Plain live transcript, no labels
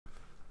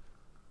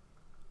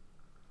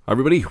Hi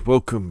everybody,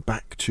 welcome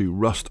back to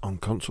Rust on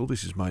Console.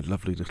 This is my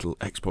lovely little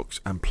Xbox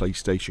and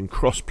PlayStation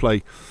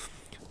crossplay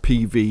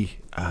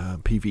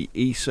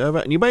PvE server.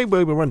 And you may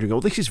be wondering, oh,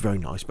 this is very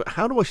nice, but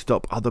how do I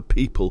stop other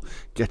people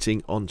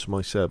getting onto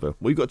my server?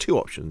 Well, you've got two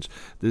options.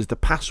 There's the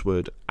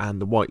password and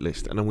the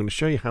whitelist, and I'm going to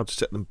show you how to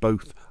set them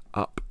both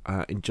up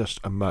in just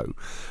a mo.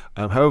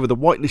 However, the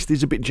whitelist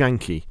is a bit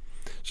janky.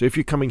 So if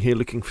you're coming here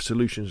looking for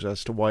solutions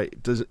as to why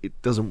it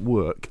doesn't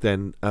work,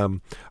 then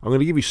I'm going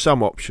to give you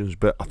some options,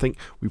 but I think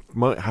we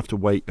might have to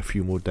wait a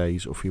few more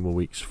days or a few more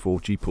weeks for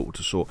Gportal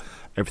to sort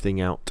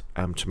everything out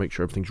to make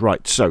sure everything's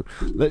right. So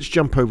let's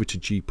jump over to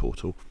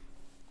Gportal.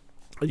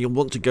 And you'll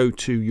want to go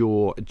to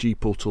your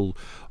Gportal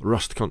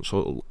Rust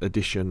Console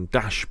Edition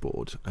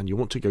dashboard, and you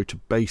want to go to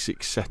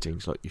Basic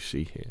Settings like you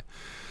see here.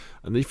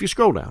 And if you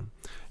scroll down,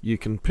 you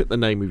can put the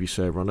name of your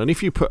server on, and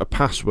if you put a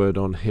password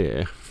on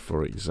here,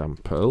 for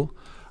example,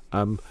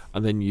 and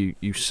then you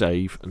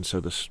save, and so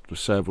the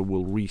server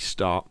will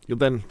restart. You'll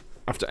then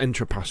have to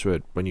enter a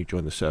password when you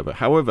join the server.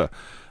 However,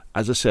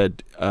 as I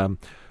said,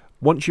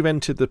 once you've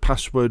entered the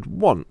password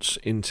once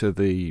into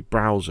the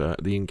browser,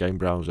 the in-game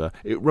browser,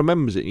 it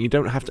remembers it and you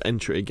don't have to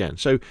enter it again.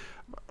 So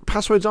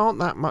passwords aren't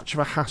that much of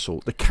a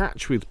hassle. The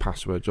catch with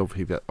passwords,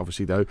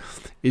 obviously though,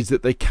 is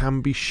that they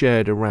can be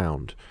shared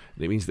around.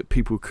 And it means that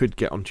people could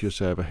get onto your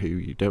server who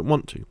you don't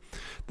want to.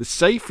 The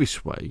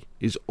safest way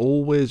is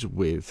always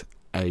with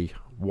a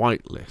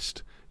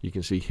whitelist. You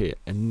can see here,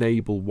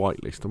 enable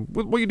whitelist. And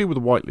what you do with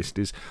a whitelist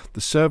is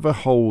the server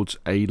holds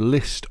a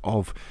list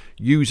of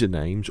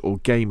usernames or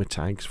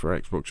gamertags for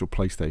Xbox or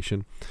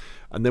PlayStation.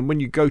 And then when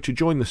you go to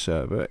join the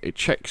server, it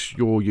checks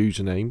your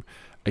username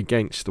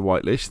against the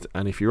whitelist.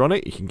 And if you're on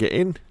it, you can get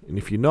in. And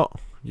if you're not,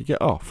 you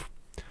get off.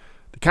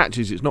 The catch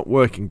is it's not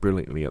working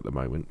brilliantly at the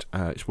moment.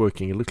 It's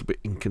working a little bit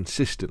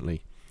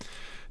inconsistently.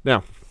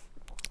 Now,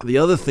 the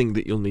other thing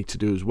that you'll need to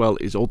do as well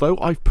is, although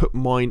I've put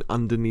mine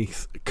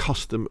underneath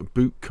custom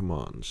boot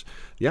commands,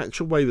 the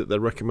actual way that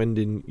they're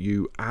recommending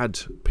you add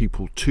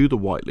people to the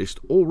whitelist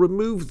or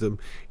remove them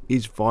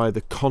is via the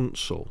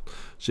console.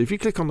 So if you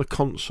click on the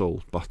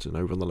console button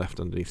over on the left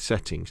underneath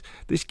settings,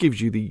 this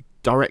gives you the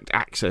direct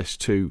access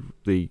to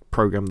the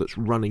program that's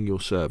running your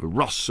server,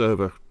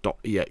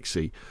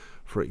 rustserver.exe,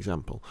 for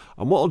example.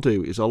 And what I'll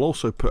do is I'll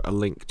also put a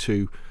link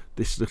to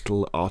this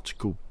little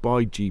article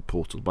by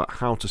Gportal about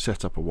how to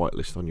set up a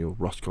whitelist on your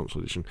Rust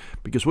Console Edition,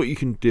 because what you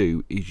can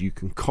do is you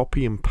can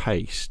copy and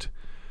paste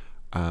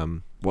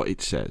what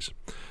it says.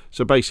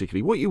 So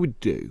basically what you would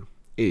do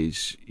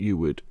is you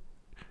would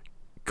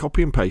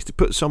copy and paste to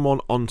put someone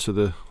onto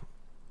the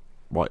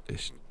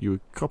whitelist. You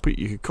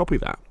could copy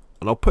that,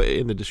 and I'll put it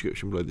in the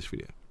description below this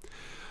video,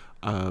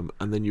 and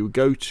then you would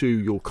go to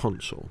your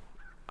console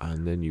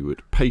and then you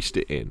would paste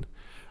it in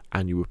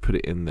and you would put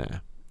it in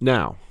there.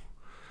 Now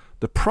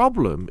the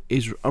problem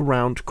is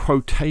around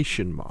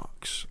quotation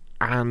marks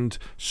and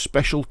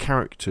special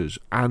characters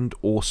and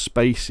or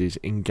spaces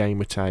in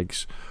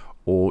gamertags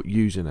or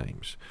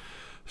usernames.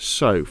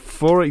 So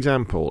for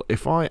example,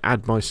 if I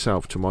add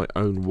myself to my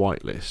own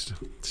whitelist,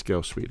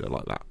 scale speeder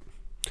like that,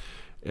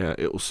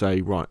 it will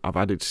say, right, I've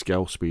added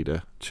scale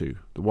speeder to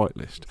the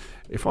whitelist.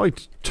 If I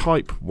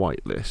type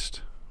whitelist,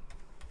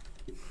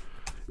 it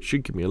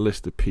should give me a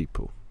list of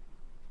people.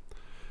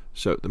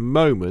 So at the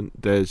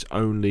moment there's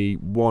only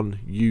one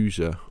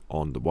user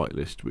on the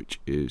whitelist, which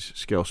is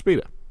scale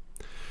speeder.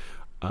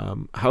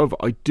 However,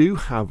 I do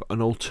have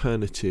an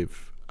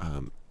alternative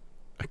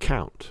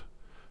account.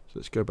 So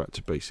let's go back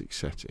to basic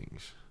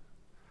settings,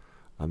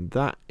 and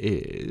that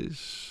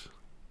is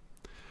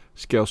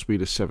scale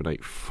speeder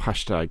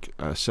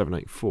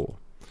 784.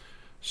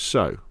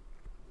 So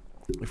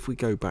if we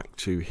go back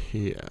to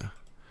here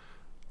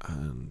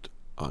and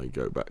I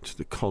go back to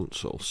the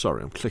console,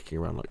 sorry, I'm clicking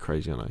around like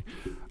crazy, aren't I?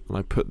 And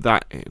I put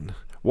that in.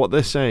 What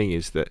they're saying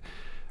is that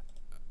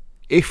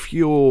if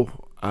your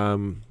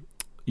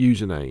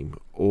username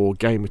or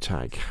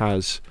gamertag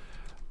has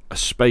a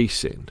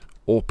space in,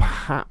 or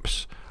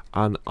perhaps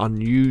an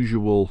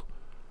unusual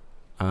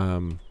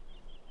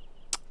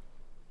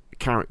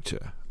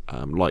character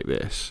like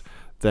this,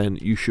 then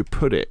you should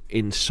put it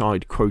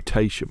inside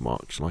quotation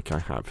marks like I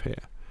have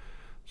here.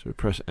 So we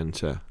press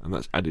enter, and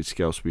that's added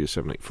scale speed of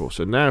 784.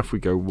 So now if we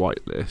go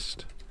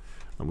whitelist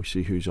and we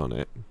see who's on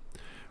it,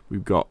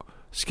 we've got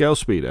scale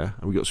speeder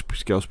and we've got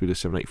scale speeder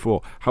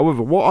 784.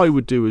 However, what I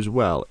would do as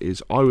well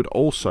is I would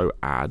also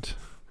add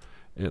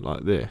it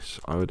like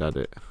this. I would add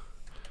it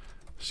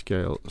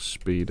scale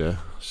speeder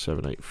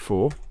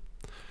 784.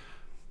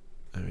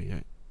 There we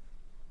go.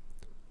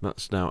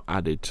 That's now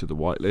added to the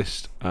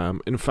whitelist.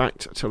 In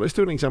fact, so let's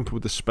do an example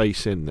with the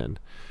space in then.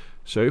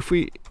 So if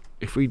we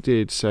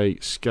did say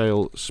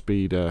scale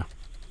speeder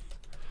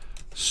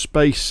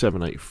space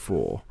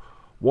 784,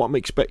 what I'm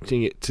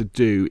expecting it to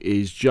do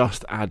is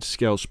just add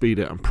scale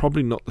speeder and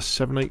probably not the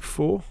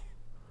 784.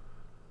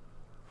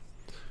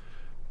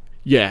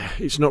 Yeah,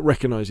 it's not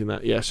recognizing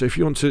that. Yeah, so if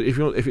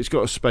it's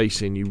got a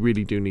space in, you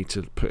really do need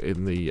to put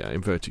in the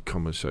inverted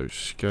commas. So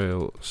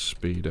scale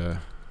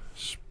speeder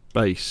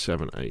space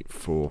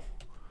 784,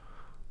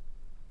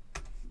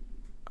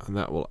 and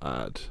that will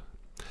add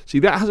See,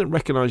 that hasn't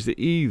recognised it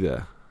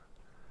either.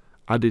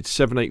 Added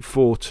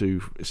 784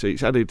 to, so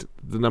it's added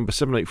the number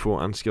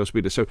 784 and scale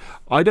speeder. So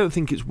I don't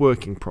think it's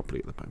working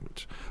properly at the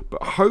moment.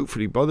 But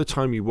hopefully by the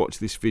time you watch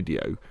this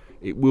video,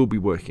 it will be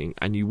working,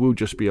 and you will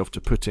just be able to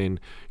put in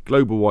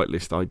global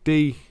whitelist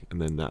ID and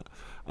then that.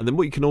 And then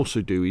what you can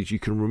also do is you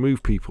can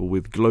remove people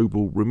with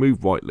global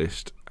remove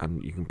whitelist,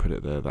 and you can put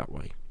it there that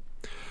way.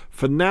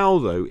 For now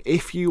though,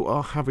 if you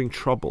are having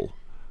trouble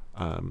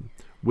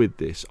with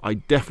this, I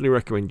definitely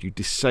recommend you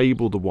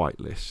disable the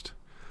whitelist,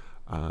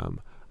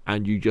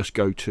 and you just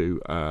go to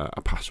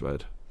a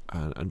password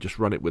and just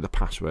run it with a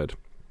password,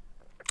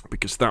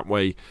 because that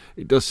way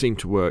it does seem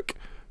to work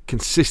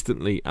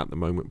consistently at the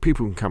moment.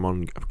 People can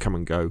come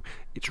and go.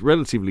 It's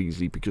relatively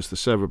easy because the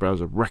server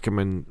browser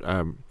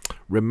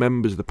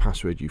remembers the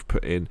password you've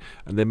put in,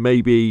 and then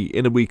maybe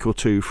in a week or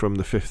two from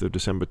the 5th of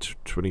December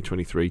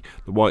 2023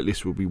 the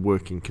whitelist will be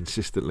working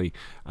consistently,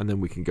 and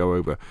then we can go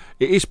over.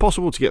 It is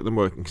possible to get them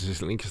working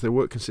consistently because they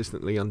work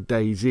consistently on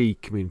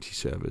DayZ community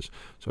servers,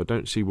 so I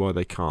don't see why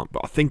they can't,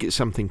 but I think it's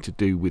something to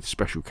do with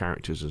special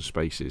characters and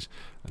spaces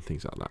and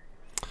things like that.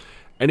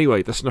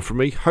 Anyway, that's enough from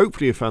me.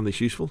 Hopefully you found this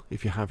useful.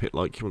 If you have, hit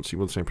like. If you want to see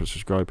more of the same, press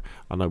subscribe,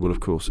 and I will of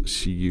course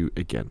see you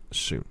again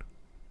soon.